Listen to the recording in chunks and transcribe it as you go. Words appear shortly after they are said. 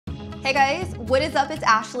Hey guys, what is up? It's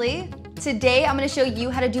Ashley. Today I'm going to show you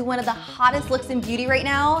how to do one of the hottest looks in beauty right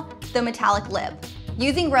now, the metallic lip,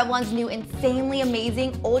 using Revlon's new insanely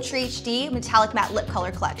amazing Ultra HD Metallic Matte Lip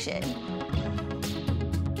Color Collection.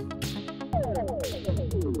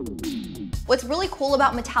 What's really cool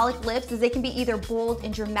about metallic lips is they can be either bold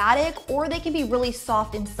and dramatic, or they can be really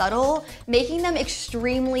soft and subtle, making them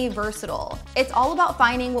extremely versatile. It's all about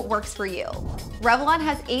finding what works for you. Revlon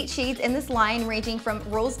has 8 shades in this line, ranging from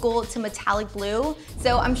rose gold to metallic blue,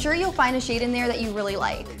 so I'm sure you'll find a shade in there that you really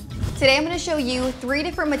like. Today I'm going to show you 3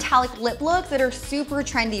 different metallic lip looks that are super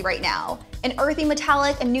trendy right now. An earthy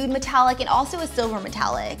metallic, a nude metallic, and also a silver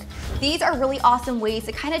metallic. These are really awesome ways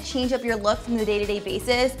to kind of change up your look from the day-to-day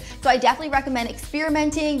basis, so I definitely recommend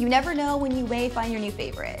experimenting. You never know when you may find your new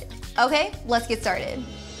favorite. Okay, let's get started.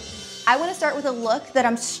 I want to start with a look that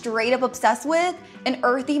I'm straight up obsessed with, an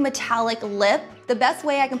earthy metallic lip. The best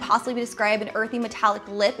way I can possibly describe an earthy metallic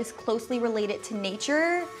lip is closely related to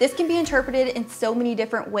nature. This can be interpreted in so many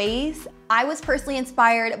different ways. I was personally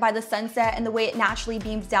inspired by the sunset and the way it naturally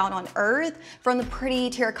beams down on Earth, from the pretty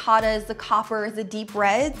terracottas, the coppers, the deep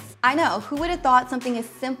reds. I know, who would have thought something as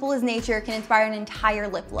simple as nature can inspire an entire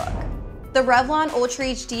lip look? The Revlon Ultra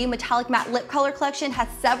HD Metallic Matte Lip Color Collection has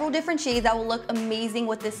several different shades that will look amazing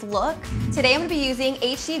with this look. Today I'm going to be using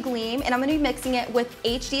HD Gleam, and I'm going to be mixing it with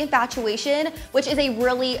HD Infatuation, which is a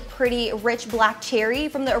really pretty rich black cherry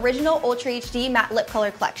from the original Ultra HD Matte Lip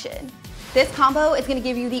Color Collection. This combo is going to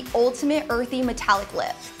give you the ultimate earthy metallic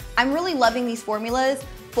lip. I'm really loving these formulas,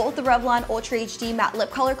 both the Revlon Ultra HD Matte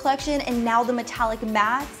Lip Color Collection and now the metallic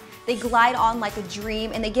mattes. They glide on like a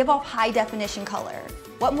dream and they give off high definition color.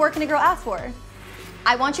 What more can a girl ask for?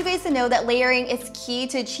 I want you guys to know that layering is key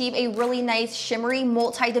to achieve a really nice, shimmery,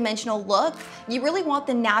 multi-dimensional look. You really want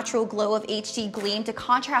the natural glow of HD Gleam to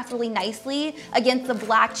contrast really nicely against the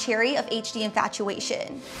black cherry of HD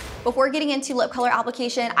Infatuation. Before getting into lip color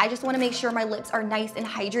application, I just want to make sure my lips are nice and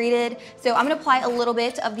hydrated. So I'm going to apply a little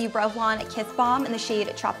bit of the Revlon Kiss Balm in the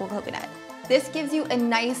shade Tropical Coconut. This gives you a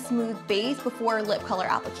nice, smooth base before lip color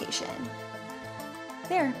application.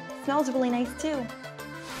 There, smells really nice too.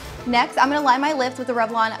 Next, I'm gonna line my lips with the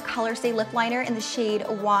Revlon ColorStay Lip Liner in the shade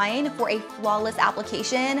Wine for a flawless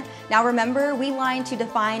application. Now remember, we line to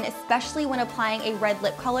define, especially when applying a red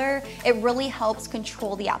lip color. It really helps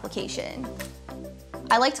control the application.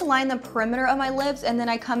 I like to line the perimeter of my lips, and then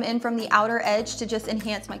I come in from the outer edge to just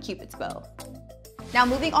enhance my Cupid's bow. Now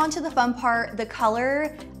moving on to the fun part, the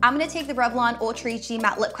color. I'm gonna take the Revlon Ultra HD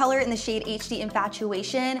Matte Lip Color in the shade HD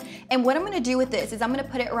Infatuation, and what I'm gonna do with this is I'm gonna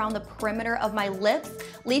put it around the perimeter of my lips,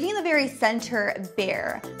 leaving the very center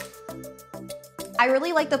bare. I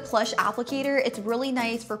really like the plush applicator. It's really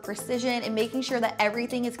nice for precision and making sure that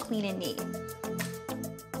everything is clean and neat.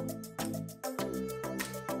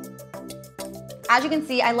 As you can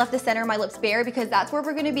see, I left the center of my lips bare because that's where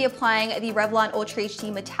we're going to be applying the Revlon Ultra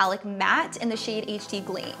HD Metallic Matte in the shade HD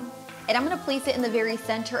Gleam. And I'm going to place it in the very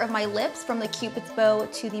center of my lips from the Cupid's bow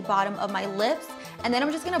to the bottom of my lips. And then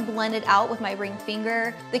I'm just going to blend it out with my ring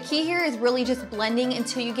finger. The key here is really just blending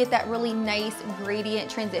until you get that really nice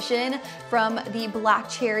gradient transition from the black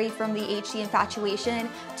cherry from the HD Infatuation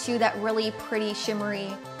to that really pretty shimmery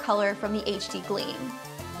color from the HD Gleam.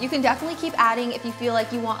 You can definitely keep adding if you feel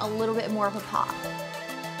like you want a little bit more of a pop.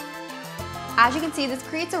 As you can see, this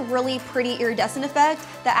creates a really pretty iridescent effect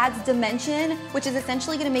that adds dimension, which is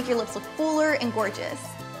essentially going to make your lips look fuller and gorgeous.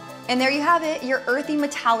 And there you have it, your earthy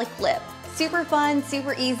metallic lip. Super fun,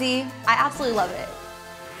 super easy. I absolutely love it.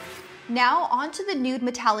 Now onto the nude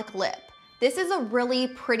metallic lip. This is a really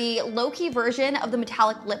pretty low-key version of the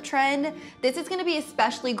metallic lip trend. This is gonna be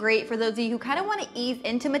especially great for those of you who kind of want to ease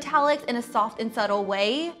into metallics in a soft and subtle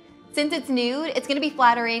way. Since it's nude, it's gonna be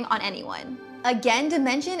flattering on anyone. Again,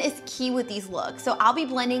 dimension is key with these looks, so I'll be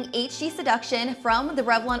blending HD Seduction from the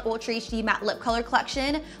Revlon Ultra HD Matte Lip Color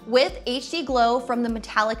Collection with HD Glow from the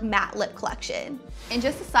Metallic Matte Lip Collection. And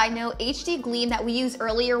just a side note, HD Gleam that we used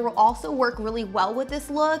earlier will also work really well with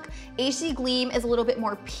this look. HD Gleam is a little bit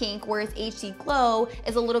more pink, whereas HD Glow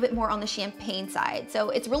is a little bit more on the champagne side,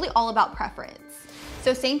 so it's really all about preference.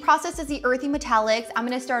 So same process as the earthy metallics. I'm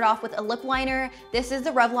gonna start off with a lip liner. This is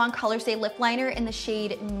the Revlon ColorStay Lip Liner in the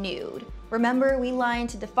shade Nude. Remember, we line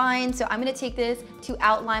to define, so I'm gonna take this to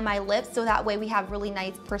outline my lips so that way we have really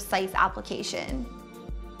nice, precise application.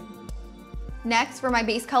 Next, for my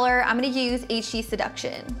base color, I'm gonna use HD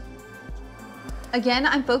Seduction. Again,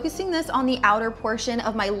 I'm focusing this on the outer portion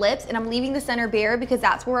of my lips, and I'm leaving the center bare because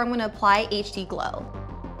that's where I'm gonna apply HD Glow.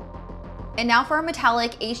 And now for our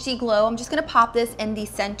metallic HD Glow, I'm just gonna pop this in the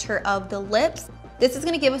center of the lips. This is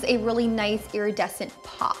gonna give us a really nice iridescent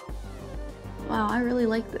pop. Wow, I really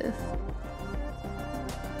like this.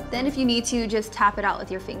 Then if you need to, just tap it out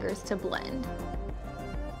with your fingers to blend.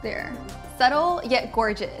 There. Subtle yet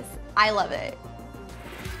gorgeous. I love it.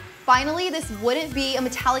 Finally, this wouldn't be a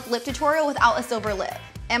metallic lip tutorial without a silver lip.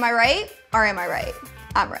 Am I right? Or am I right?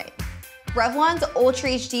 I'm right. Revlon's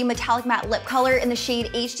Ultra HD Metallic Matte Lip Color in the shade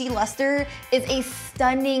HD Luster is a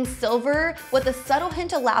stunning silver with a subtle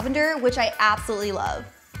hint of lavender, which I absolutely love.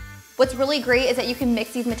 What's really great is that you can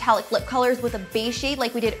mix these metallic lip colors with a base shade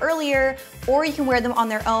like we did earlier, or you can wear them on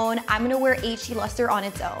their own. I'm gonna wear HD Luster on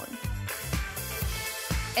its own.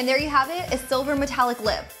 And there you have it, a silver metallic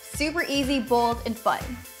lip. Super easy, bold, and fun.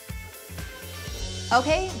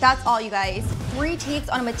 Okay, that's all you guys. 3 takes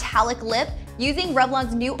on a metallic lip using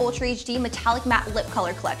Revlon's new Ultra HD Metallic Matte Lip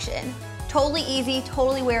Color collection. Totally easy,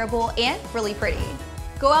 totally wearable, and really pretty.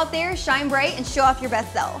 Go out there, shine bright, and show off your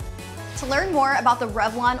best self. To learn more about the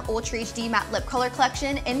Revlon Ultra HD Matte Lip Color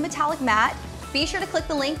collection in metallic matte, be sure to click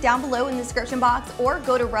the link down below in the description box or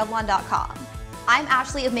go to Revlon.com. I'm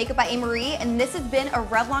Ashley of Makeup by Amarie, and this has been a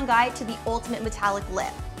Revlon guide to the ultimate metallic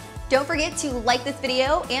lip. Don't forget to like this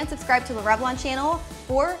video and subscribe to the Revlon channel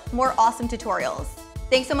for more awesome tutorials.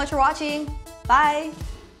 Thanks so much for watching. Bye.